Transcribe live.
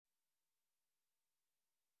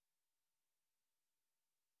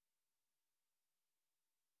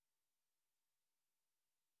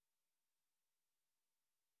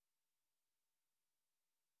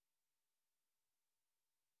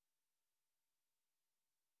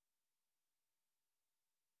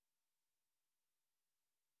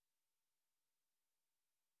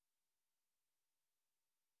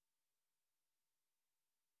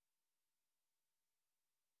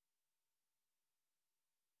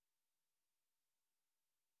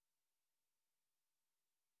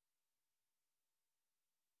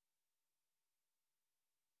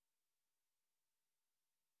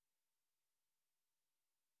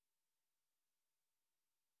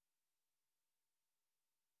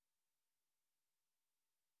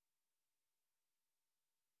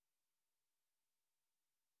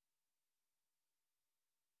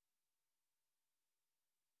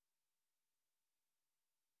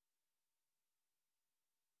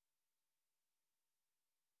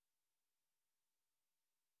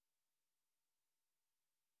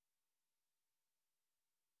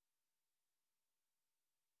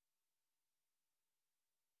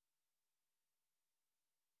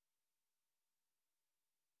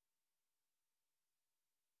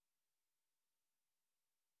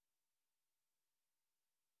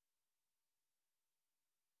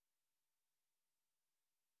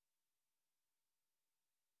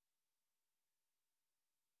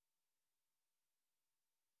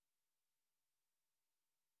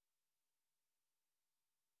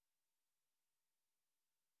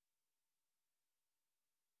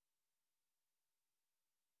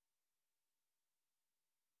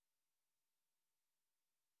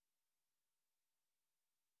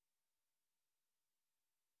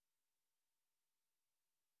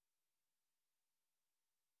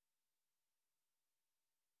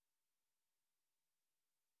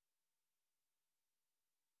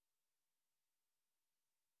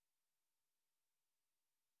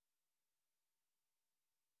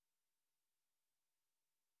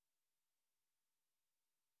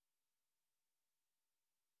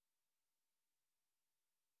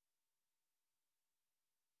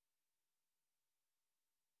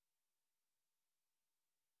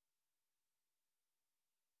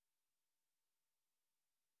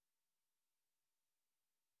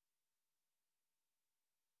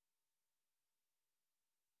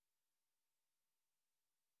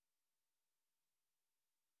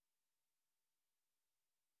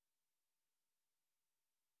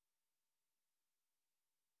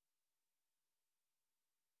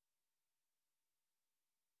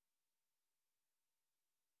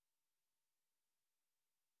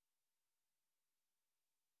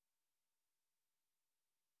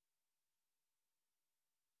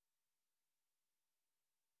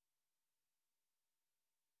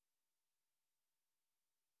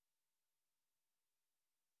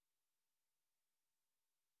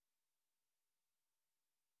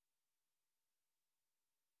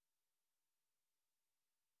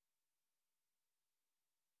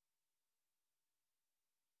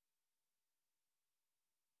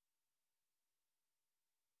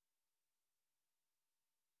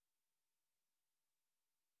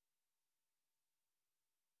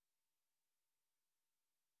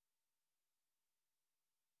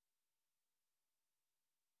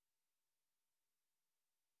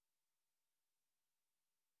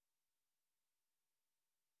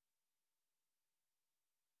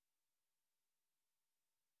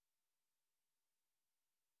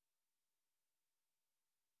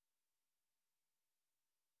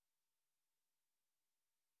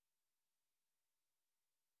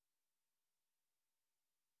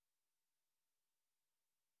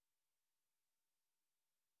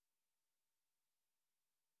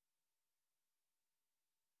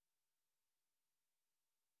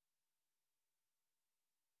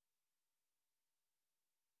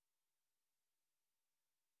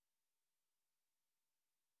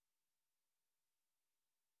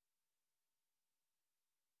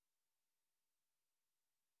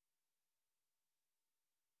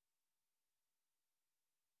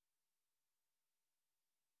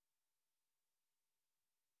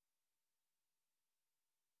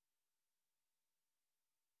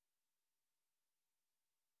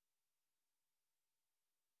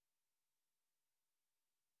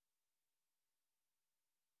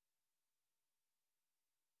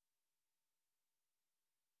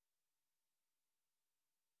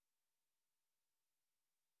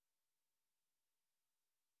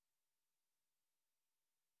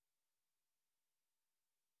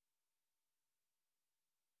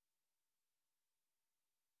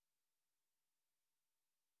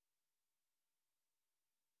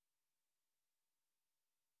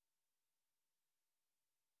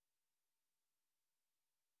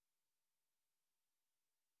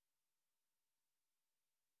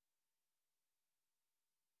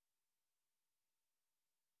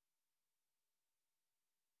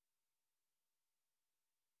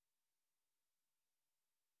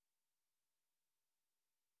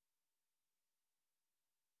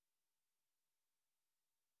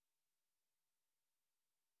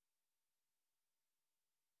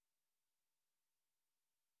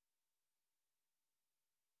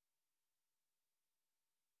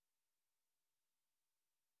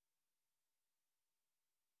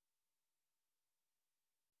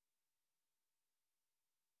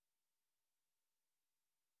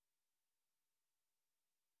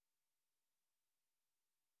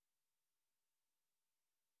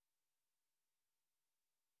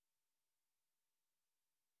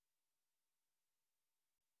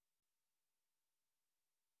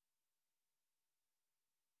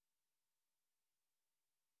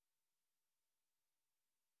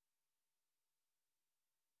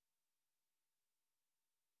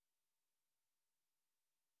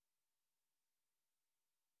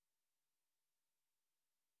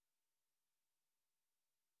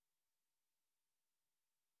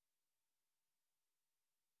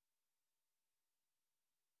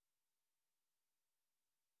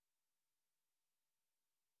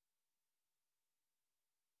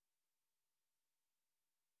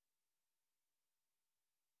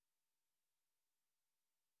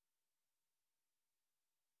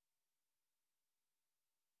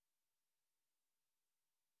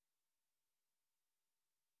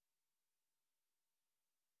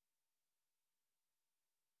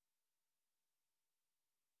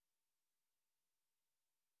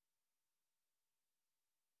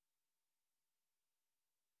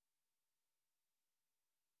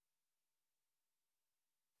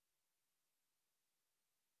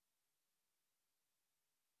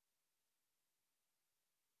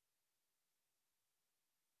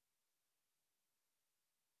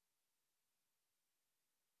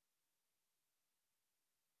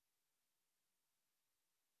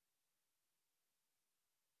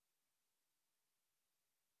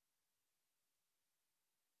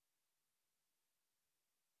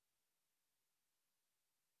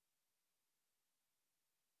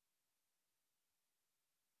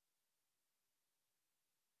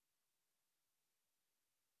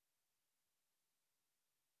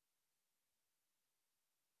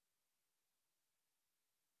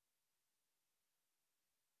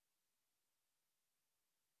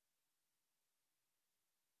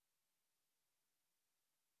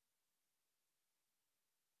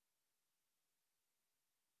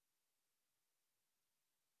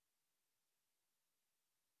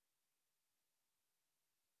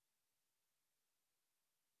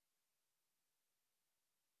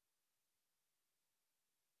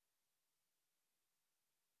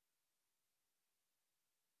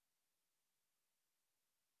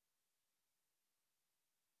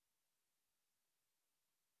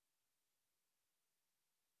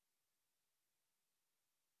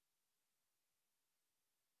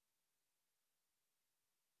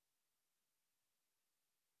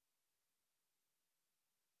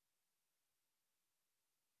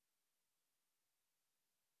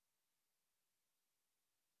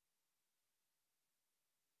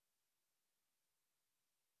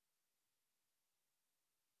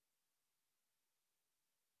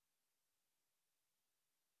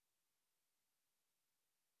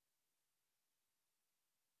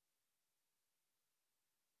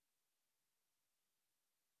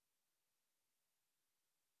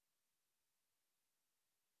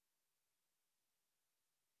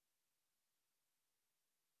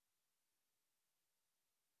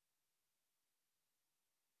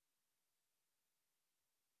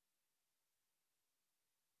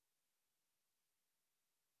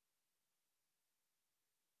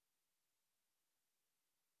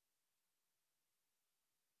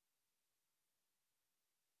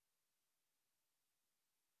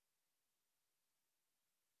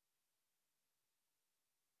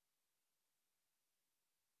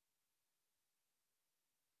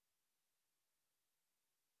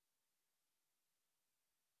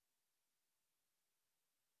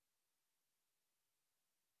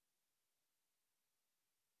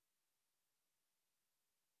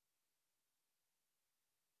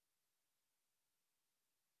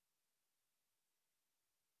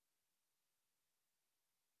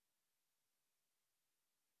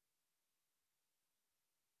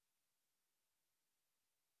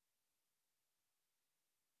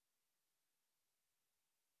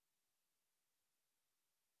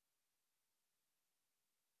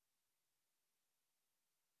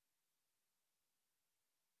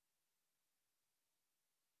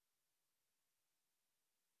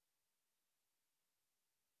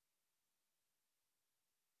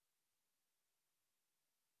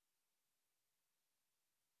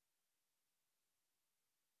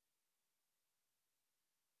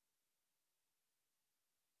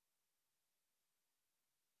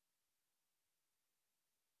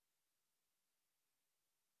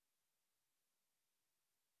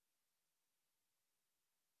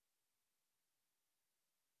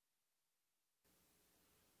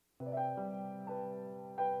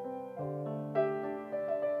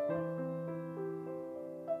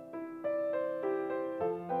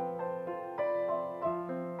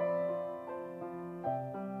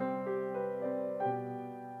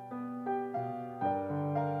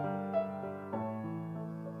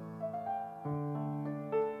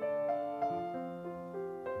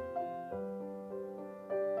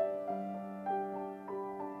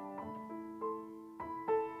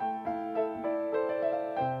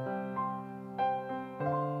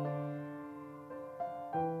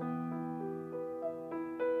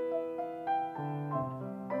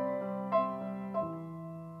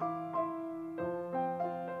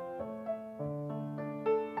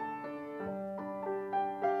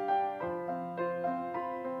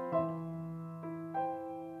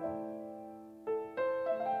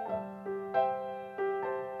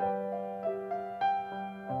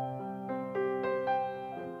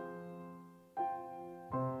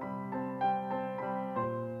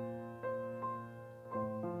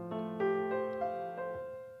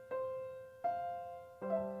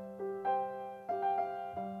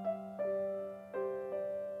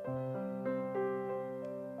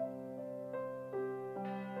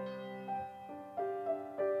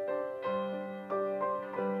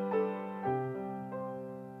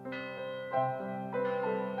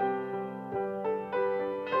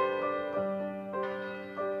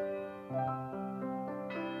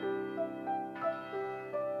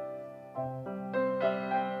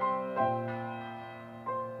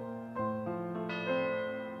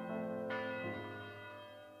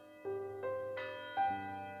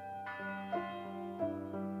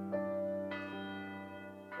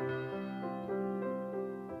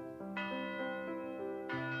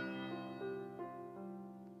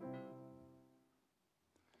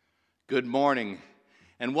Good morning,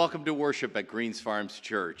 and welcome to worship at Greens Farms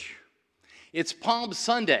Church. It's Palm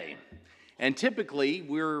Sunday, and typically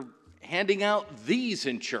we're handing out these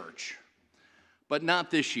in church, but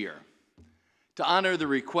not this year. To honor the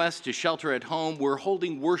request to shelter at home, we're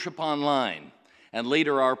holding worship online, and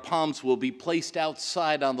later our palms will be placed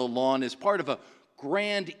outside on the lawn as part of a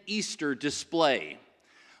grand Easter display.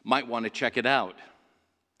 Might want to check it out.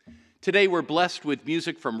 Today we're blessed with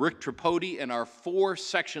music from Rick Tripodi and our 4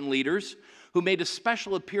 section leaders who made a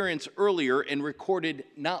special appearance earlier and recorded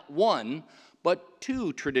not one, but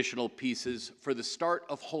 2 traditional pieces for the start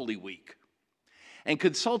of Holy Week. And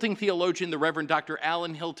consulting theologian, the Reverend Dr.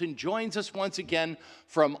 Allen Hilton, joins us once again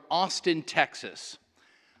from Austin, Texas.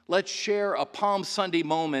 Let's share a Palm Sunday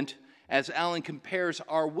moment as Allen compares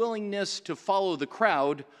our willingness to follow the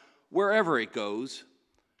crowd wherever it goes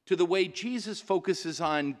to the way Jesus focuses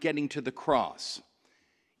on getting to the cross,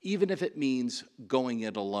 even if it means going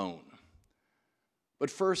it alone. But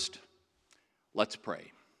first, let's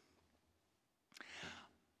pray.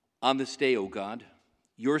 On this day, O God,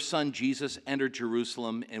 your Son Jesus entered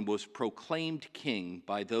Jerusalem and was proclaimed king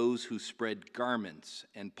by those who spread garments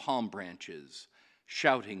and palm branches,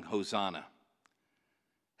 shouting, Hosanna.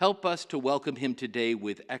 Help us to welcome him today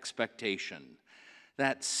with expectation,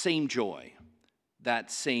 that same joy,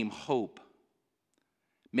 that same hope.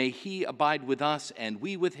 May he abide with us and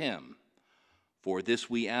we with him. For this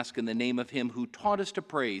we ask in the name of him who taught us to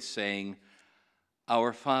pray, saying,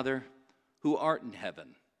 Our Father, who art in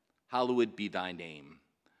heaven, hallowed be thy name.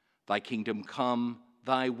 Thy kingdom come,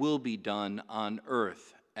 thy will be done on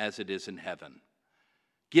earth as it is in heaven.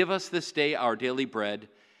 Give us this day our daily bread,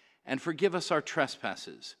 and forgive us our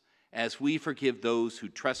trespasses, as we forgive those who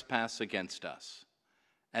trespass against us.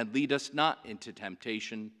 And lead us not into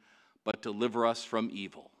temptation, but deliver us from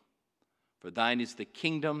evil. For thine is the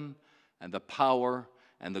kingdom, and the power,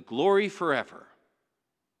 and the glory forever.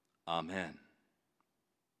 Amen.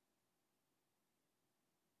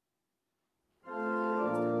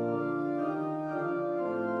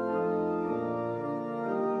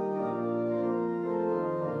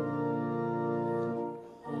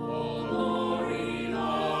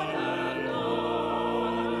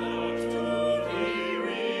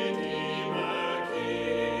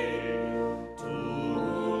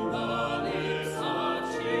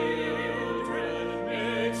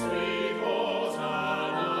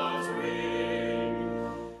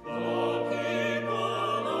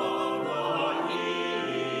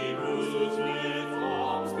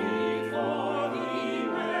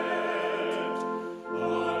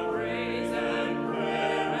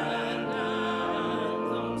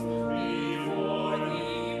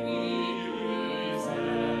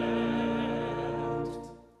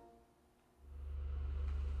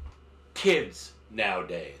 Kids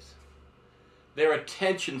nowadays, their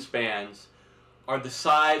attention spans are the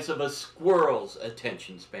size of a squirrel's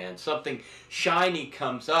attention span. Something shiny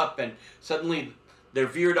comes up and suddenly they're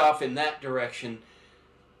veered off in that direction.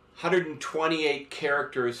 128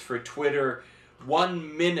 characters for Twitter,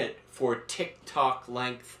 1 minute for TikTok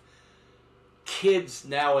length. Kids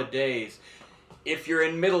nowadays, if you're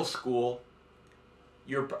in middle school,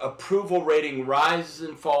 your approval rating rises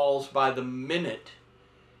and falls by the minute.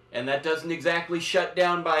 And that doesn't exactly shut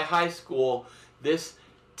down by high school. This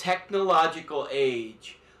technological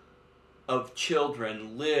age of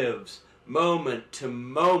children lives moment to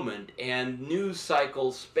moment, and news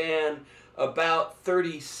cycles span about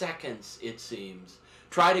 30 seconds, it seems.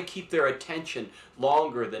 Try to keep their attention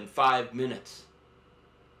longer than 5 minutes.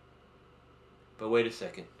 But wait a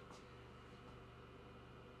second.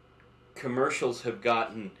 Commercials have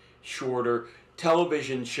gotten shorter.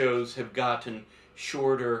 Television shows have gotten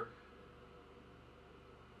shorter.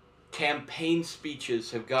 Campaign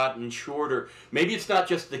speeches have gotten shorter. Maybe it's not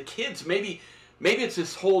just the kids. Maybe it's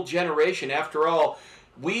this whole generation. After all,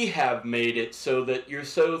 we have made it so that You're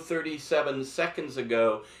So 37 Seconds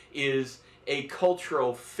Ago is a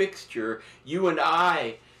cultural fixture. You and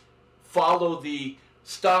I follow the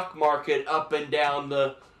stock market up and down,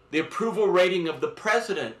 the approval rating of the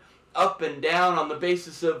president up and down on the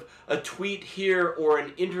basis of a tweet here or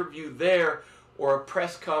an interview there, or a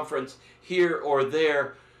press conference here or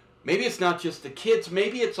there. Maybe it's not just the kids,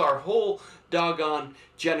 maybe it's our whole doggone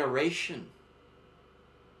generation.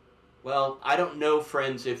 Well, I don't know,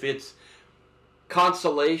 friends, if it's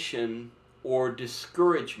consolation or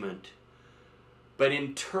discouragement, but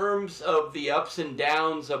in terms of the ups and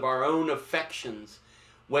downs of our own affections,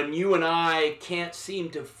 when you and I can't seem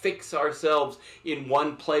to fix ourselves in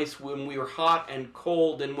one place, when we're hot and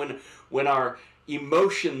cold, and when our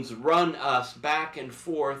emotions run us back and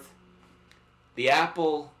forth, the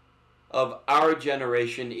apple of our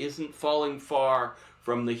generation isn't falling far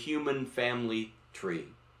from the human family tree.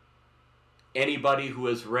 Anybody who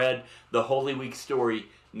has read the Holy Week story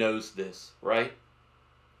knows this, right?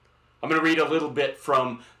 I'm going to read a little bit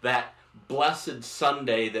from that Blessed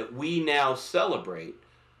Sunday that we now celebrate,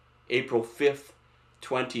 April 5th,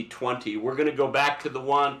 2020. We're going to go back to the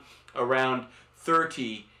one around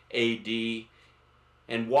 30 AD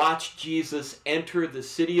and watch Jesus enter the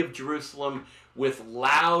city of Jerusalem with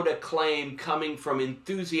loud acclaim coming from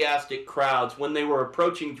enthusiastic crowds. When they were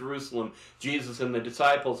approaching Jerusalem, Jesus and the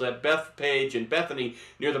disciples at Bethphage and Bethany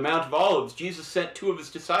near the Mount of Olives, Jesus sent two of his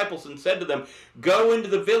disciples and said to them, "Go into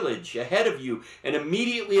the village ahead of you, and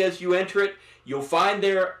immediately as you enter it, you'll find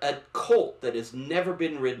there a colt that has never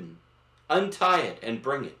been ridden. Untie it and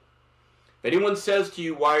bring it. If anyone says to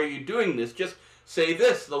you, 'Why are you doing this?' just say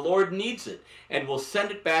this, 'The Lord needs it, and we'll send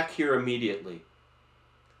it back here immediately.'"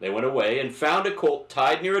 They went away and found a colt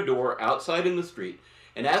tied near a door outside in the street.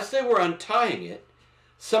 And as they were untying it,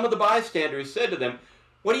 some of the bystanders said to them,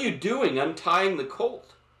 "What are you doing untying the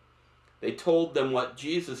colt?" They told them what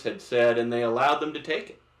Jesus had said, and they allowed them to take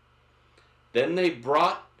it. Then they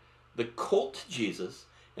brought the colt to Jesus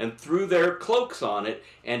and threw their cloaks on it,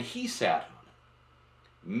 and he sat on it.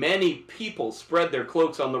 Many people spread their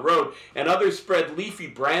cloaks on the road, and others spread leafy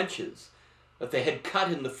branches that they had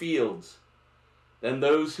cut in the fields. Then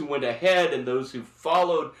those who went ahead and those who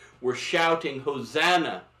followed were shouting,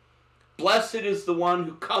 "Hosanna! Blessed is the one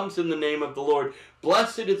who comes in the name of the Lord.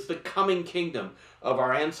 Blessed is the coming kingdom of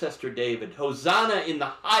our ancestor David. Hosanna in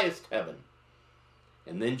the highest heaven."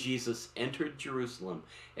 And then Jesus entered Jerusalem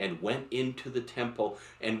and went into the temple.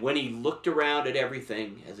 And when he looked around at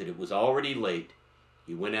everything, as it was already late,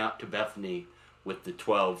 he went out to Bethany with the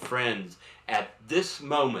 12 friends. At this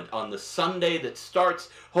moment, on the Sunday that starts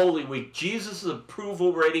Holy Week, Jesus'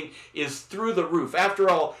 approval rating is through the roof. After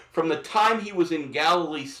all, from the time he was in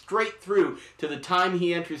Galilee straight through to the time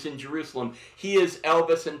he enters in Jerusalem, he is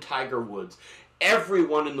Elvis and Tiger Woods.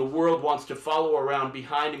 Everyone in the world wants to follow around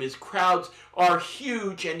behind him. His crowds are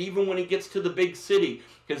huge, and even when he gets to the big city,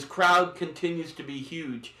 his crowd continues to be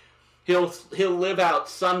huge. He'll live out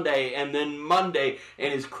Sunday and then Monday,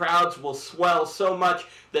 and his crowds will swell so much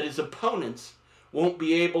that his opponents won't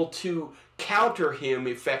be able to counter him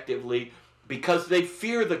effectively because they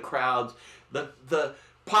fear the crowds. The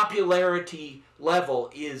popularity level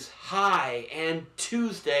is high, and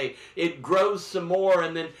Tuesday it grows some more,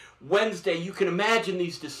 and then Wednesday you can imagine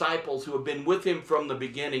these disciples who have been with him from the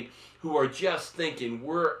beginning who are just thinking,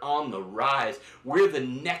 we're on the rise. We're the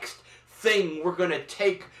next thing. We're going to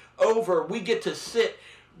take over. We get to sit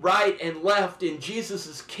right and left in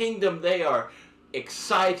Jesus' kingdom. They are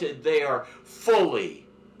excited. They are fully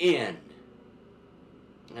in.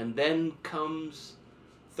 And then comes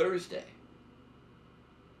Thursday.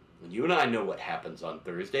 And you and I know what happens on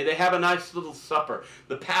Thursday. They have a nice little supper,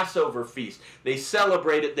 the Passover feast. They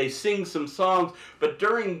celebrate it. They sing some songs. But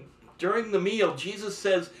during the meal, Jesus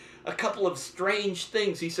says a couple of strange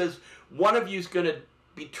things. He says, one of you is going to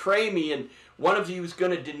betray me, and one of you is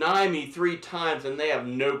going to deny me 3 times, and they have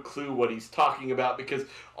no clue what he's talking about because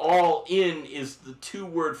all in is the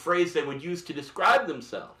 2-word phrase they would use to describe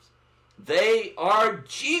themselves. They are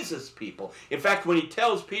Jesus people. In fact, when he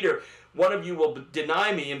tells Peter, one of you will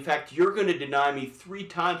deny me, in fact, you're going to deny me 3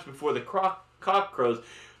 times before the cock crows,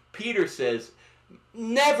 Peter says,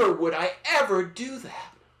 never would I ever do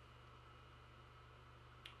that.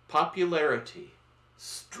 Popularity,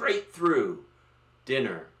 straight through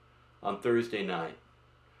dinner on Thursday night.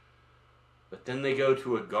 But then they go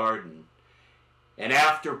to a garden, and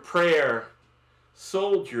after prayer,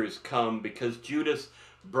 soldiers come because Judas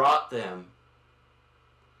brought them.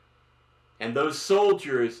 And those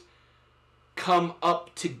soldiers come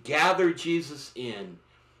up to gather Jesus in.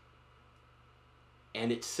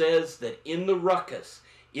 And it says that in the ruckus,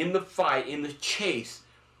 in the fight, in the chase,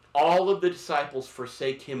 all of the disciples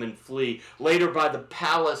forsake him and flee. Later by the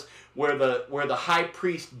palace where the high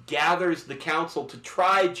priest gathers the council to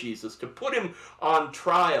try Jesus, to put him on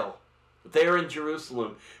trial, there in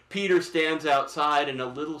Jerusalem, Peter stands outside and a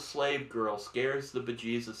little slave girl scares the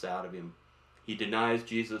bejesus out of him. He denies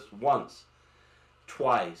Jesus once,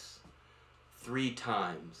 twice, 3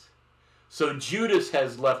 times. So Judas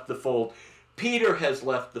has left the fold. Peter has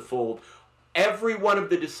left the fold. Every one of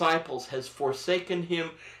the disciples has forsaken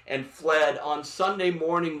him and fled. On Sunday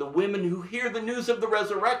morning, the women who hear the news of the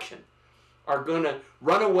resurrection are going to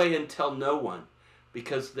run away and tell no one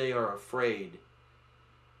because they are afraid.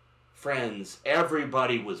 Friends,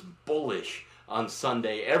 everybody was bullish on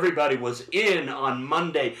Sunday. Everybody was in on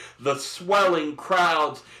Monday. The swelling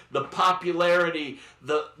crowds, the popularity,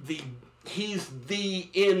 the He's the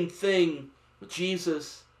in thing.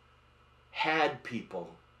 Jesus had people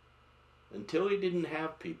until he didn't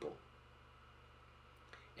have people.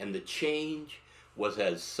 And the change was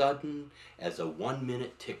as sudden as a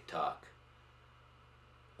 1-minute TikTok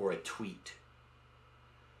or a tweet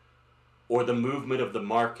or the movement of the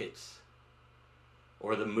markets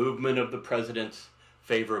or the movement of the president's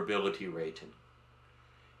favorability rating.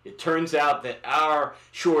 It turns out that our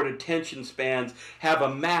short attention spans have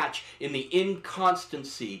a match in the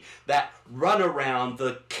inconstancy, that runaround,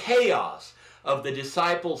 the chaos of the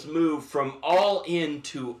disciples' move from all in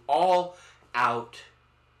to all out.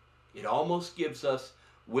 It almost gives us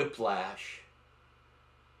whiplash.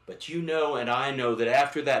 But you know and I know that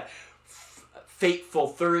after that fateful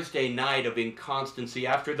Thursday night of inconstancy,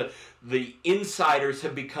 after the insiders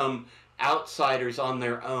have become outsiders on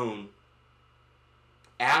their own,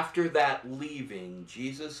 after that leaving,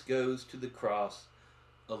 Jesus goes to the cross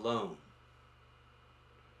alone.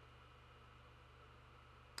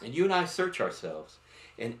 And you and I search ourselves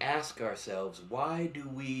and ask ourselves, why do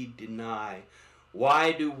we deny?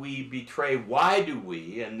 Why do we betray? Why do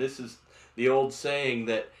we, and this is the old saying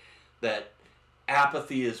that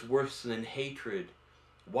apathy is worse than hatred,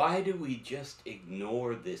 why do we just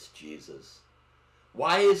ignore this Jesus?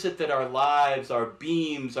 Why is it that our lives, our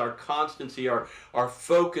beams, our constancy, our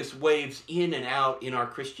focus waves in and out in our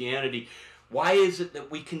Christianity? Why is it that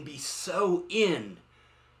we can be so in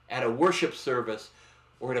at a worship service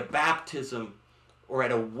or at a baptism or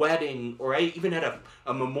at a wedding or even at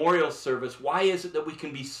a memorial service? Why is it that we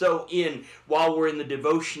can be so in while we're in the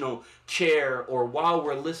devotional chair or while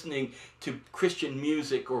we're listening to Christian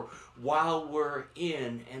music or while we're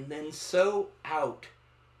in and then so out?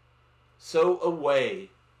 So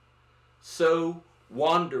away, so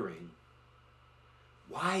wandering?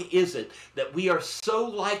 Why is it that we are so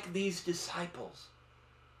like these disciples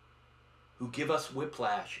who give us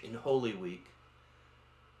whiplash in Holy Week?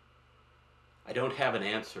 I don't have an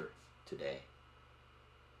answer today.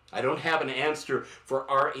 I don't have an answer for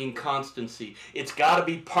our inconstancy. It's got to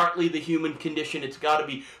be partly the human condition. It's got to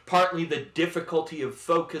be partly the difficulty of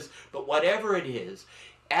focus. But whatever it is,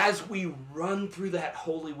 as we run through that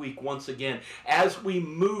Holy Week once again, as we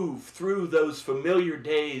move through those familiar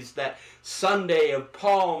days, that Sunday of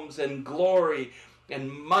palms and glory, and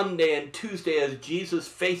Monday and Tuesday as Jesus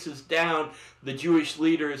faces down the Jewish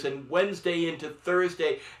leaders, and Wednesday into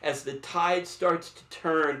Thursday as the tide starts to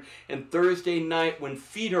turn, and Thursday night when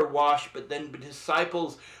feet are washed but then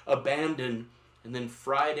disciples abandon, and then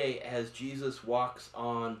Friday as Jesus walks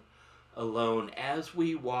on alone. As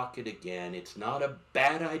we walk it again, it's not a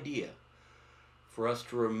bad idea for us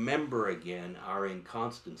to remember again our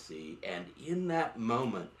inconstancy, and in that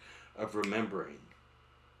moment of remembering,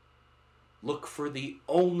 look for the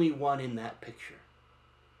only one in that picture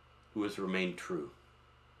who has remained true.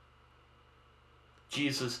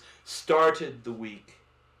 Jesus started the week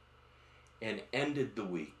and ended the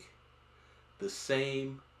week the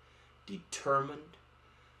same determined,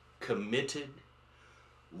 committed,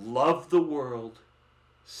 love the world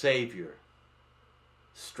Savior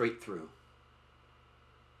straight through.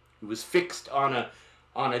 He was fixed on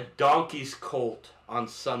a donkey's colt on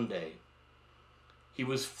Sunday. He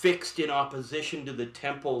was fixed in opposition to the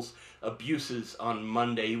temple's abuses on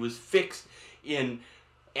Monday. He was fixed in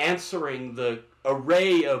answering the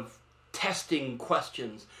array of testing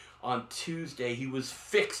questions on Tuesday. He was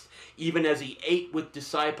fixed even as he ate with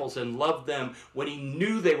disciples and loved them when he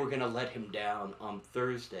knew they were going to let him down on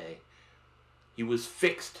Thursday. He was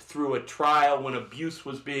fixed through a trial when abuse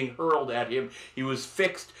was being hurled at him. He was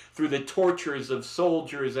fixed through the tortures of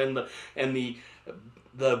soldiers and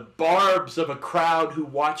the barbs of a crowd who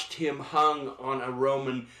watched him hung on a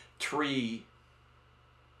Roman tree.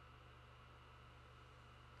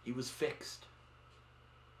 He was fixed.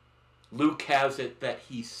 Luke has it that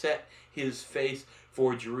he set his face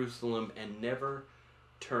for Jerusalem and never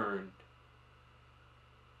turned.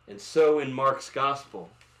 And so in Mark's Gospel,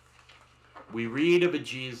 we read of a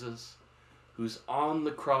Jesus who's on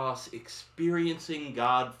the cross experiencing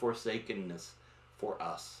God-forsakenness for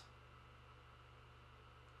us.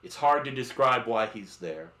 It's hard to describe why he's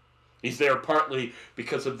there. He's there partly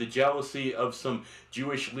because of the jealousy of some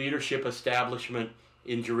Jewish leadership establishment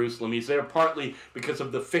in Jerusalem. He's there partly because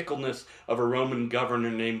of the fickleness of a Roman governor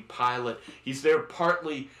named Pilate. He's there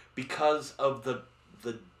partly because of the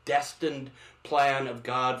destined plan of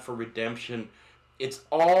God for redemption. It's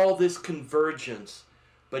all this convergence,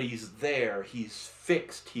 but he's there. He's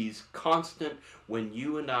fixed. He's constant when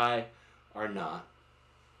you and I are not.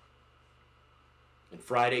 And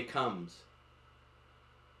Friday comes,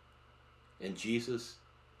 and Jesus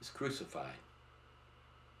is crucified.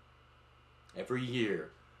 Every year,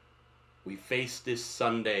 we face this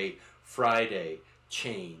Sunday, Friday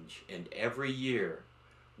change, and every year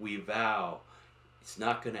we vow it's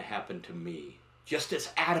not going to happen to me. Just as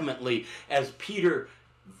adamantly as Peter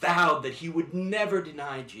vowed that he would never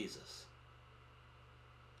deny Jesus.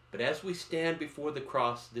 But as we stand before the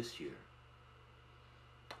cross this year,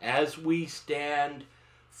 as we stand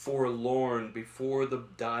forlorn before the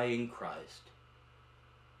dying Christ,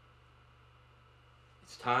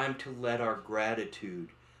 it's time to let our gratitude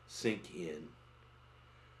sink in.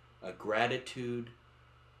 A gratitude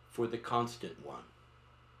for the constant one,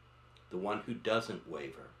 the one who doesn't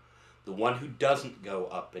waver, the one who doesn't go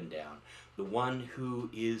up and down, the one who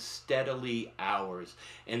is steadily ours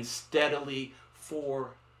and steadily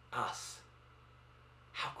for us.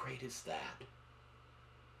 How great is that?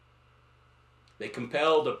 They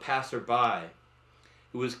compelled a passerby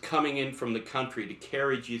who was coming in from the country to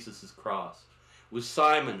carry Jesus' cross. It was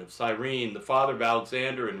Simon of Cyrene, the father of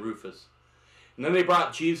Alexander and Rufus. And then they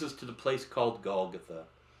brought Jesus to the place called Golgotha,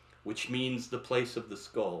 which means the place of the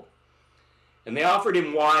skull. And they offered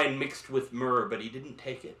him wine mixed with myrrh, but he didn't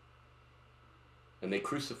take it. And they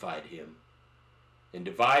crucified him and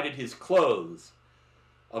divided his clothes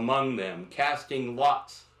among them, casting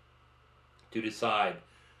lots to decide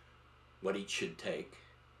what each should take.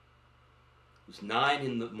 It was 9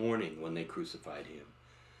 a.m. when they crucified him.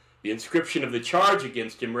 The inscription of the charge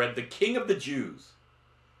against him read, "The King of the Jews."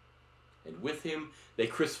 And with him they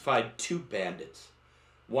crucified 2 bandits,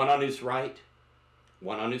 one on his right,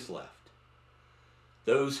 one on his left.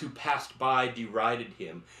 Those who passed by derided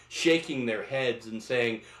him, shaking their heads and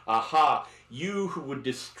saying, "Aha, you who would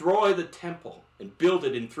destroy the temple and build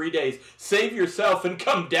it in 3 days, save yourself and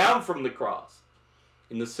come down from the cross."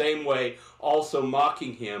 In the same way, also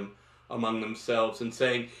mocking him among themselves and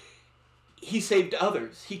saying, "He saved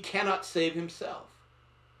others, he cannot save himself.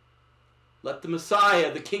 Let the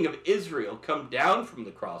Messiah, the King of Israel, come down from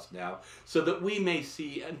the cross now, so that we may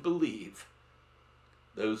see and believe."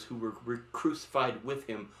 Those who were crucified with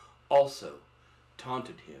him also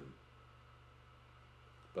taunted him.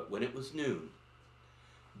 But when it was noon,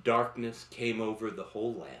 darkness came over the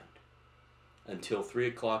whole land until 3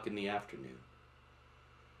 o'clock in the afternoon.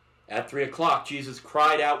 At 3 o'clock, Jesus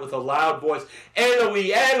cried out with a loud voice,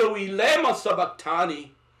 "Eloi, Eloi, lema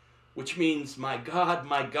sabachthani," which means, my God,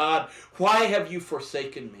 why have you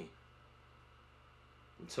forsaken me?"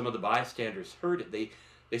 And some of the bystanders heard it.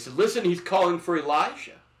 They said, "Listen, he's calling for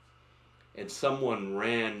Elijah." And someone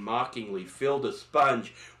ran mockingly, filled a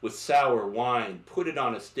sponge with sour wine, put it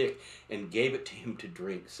on a stick, and gave it to him to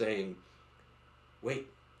drink, saying, "Wait,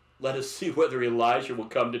 let us see whether Elijah will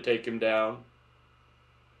come to take him down."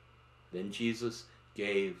 Then Jesus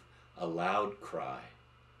gave a loud cry,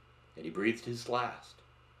 and he breathed his last.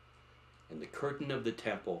 And the curtain of the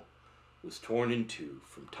temple was torn in 2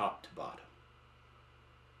 from top to bottom.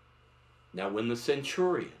 Now when the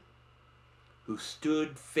centurion, who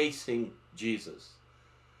stood facing Jesus,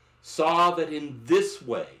 saw that in this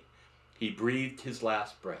way he breathed his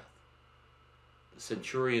last breath, the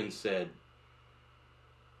centurion said,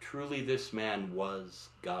 "Truly this man was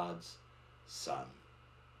God's Son."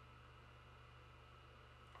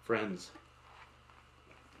 Friends,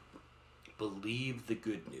 believe the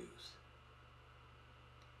good news.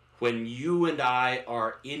 When you and I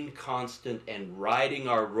are inconstant and riding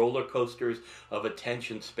our roller coasters of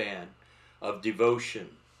attention span, of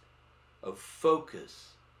devotion, of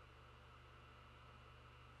focus,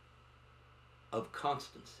 of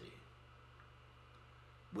constancy,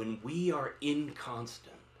 when we are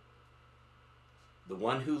inconstant, the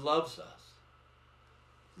one who loves us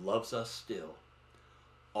still,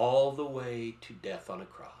 all the way to death on a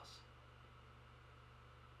cross.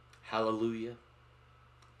 Hallelujah.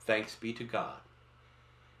 Thanks be to God.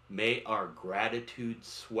 May our gratitude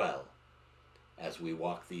swell as we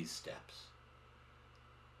walk these steps.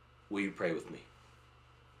 Will you pray with me?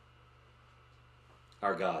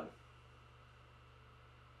 Our God,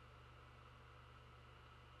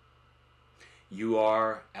 you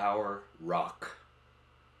are our rock.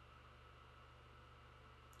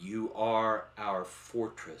 You are our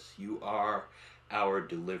fortress. You are our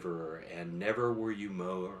deliverer, and never were you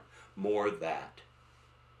more that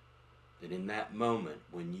than in that moment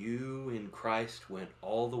when you in Christ went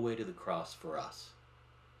all the way to the cross for us.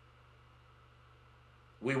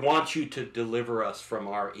 We want you to deliver us from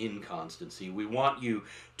our inconstancy. We want you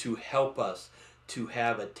to help us to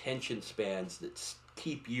have attention spans that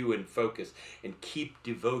keep you in focus and keep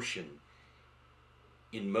devotion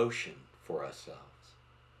in motion for ourselves.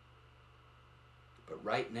 But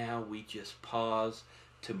right now we just pause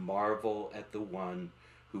to marvel at the one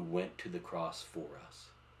who went to the cross for us.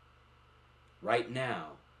 right now,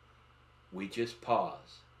 we just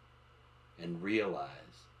pause and realize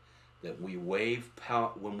that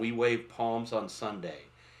when we wave palms on Sunday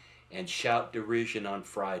and shout derision on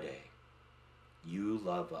Friday, you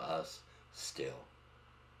love us still.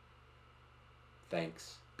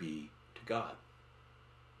 Thanks be to God.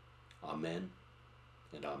 Amen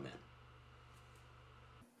and amen.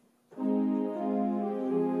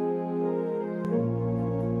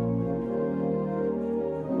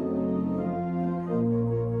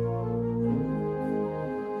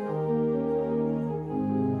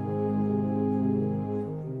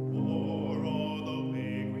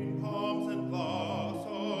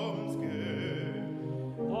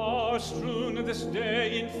 Strewn this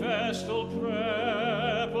day in festal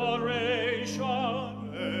preparation,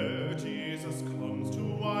 ere Jesus comes to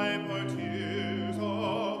wipe our tears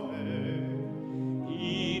away.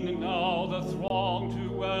 e'en now the throng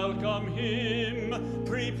to welcome him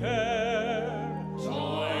prepare.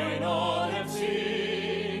 Join all and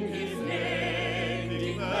sing his name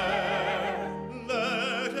declare.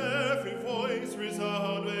 Let every voice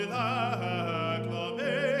resound with acclamation.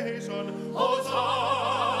 Hosanna!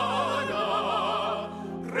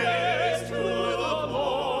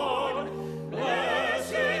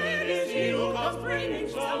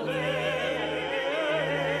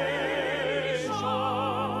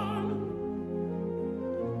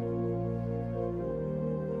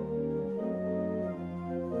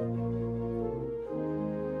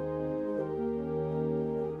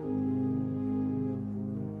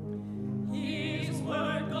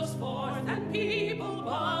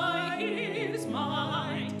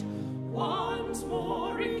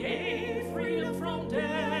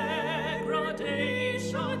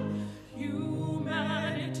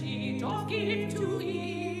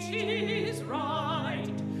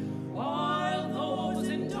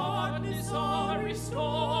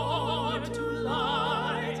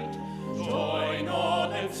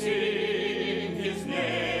 Sing his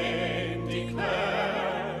name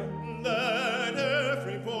declare. Let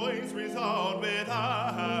every voice resound with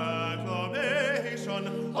acclamation.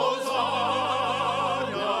 Hosanna!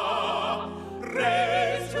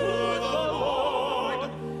 Praise to the Lord.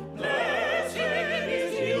 Blessed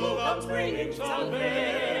is he who comes bringing salvation.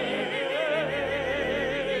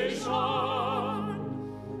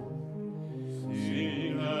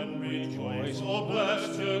 Sing and rejoice, O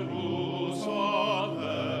blessed Jerusalem.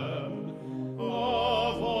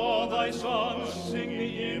 Of all thy sons sing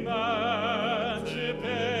the emancipation.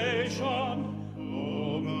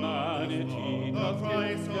 Humanity, the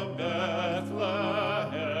Christ of Bethlehem,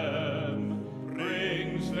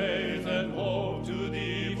 brings faith and hope to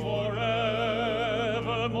thee forevermore.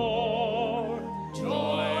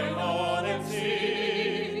 Join on and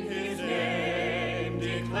sing his name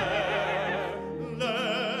declare.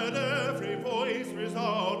 Let every voice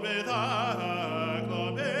resound with acclamation.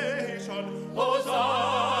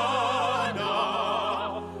 Hosanna!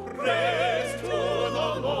 Praise to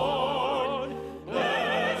the Lord.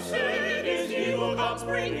 Blessed is he who comes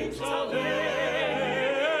bringing salvation.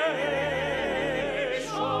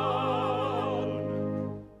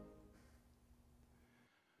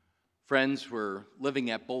 Friends, we're living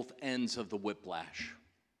at both ends of the whiplash,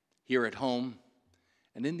 here at home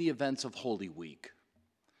and in the events of Holy Week.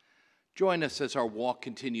 Join us as our walk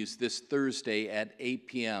continues this Thursday at 8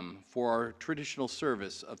 p.m. for our traditional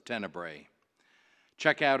service of Tenebrae.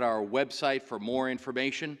 Check out our website for more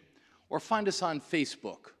information or find us on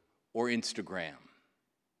Facebook or Instagram.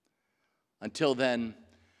 Until then,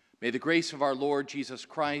 may the grace of our Lord Jesus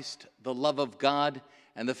Christ, the love of God,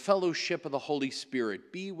 and the fellowship of the Holy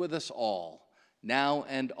Spirit be with us all, now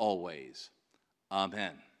and always.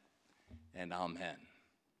 Amen and amen.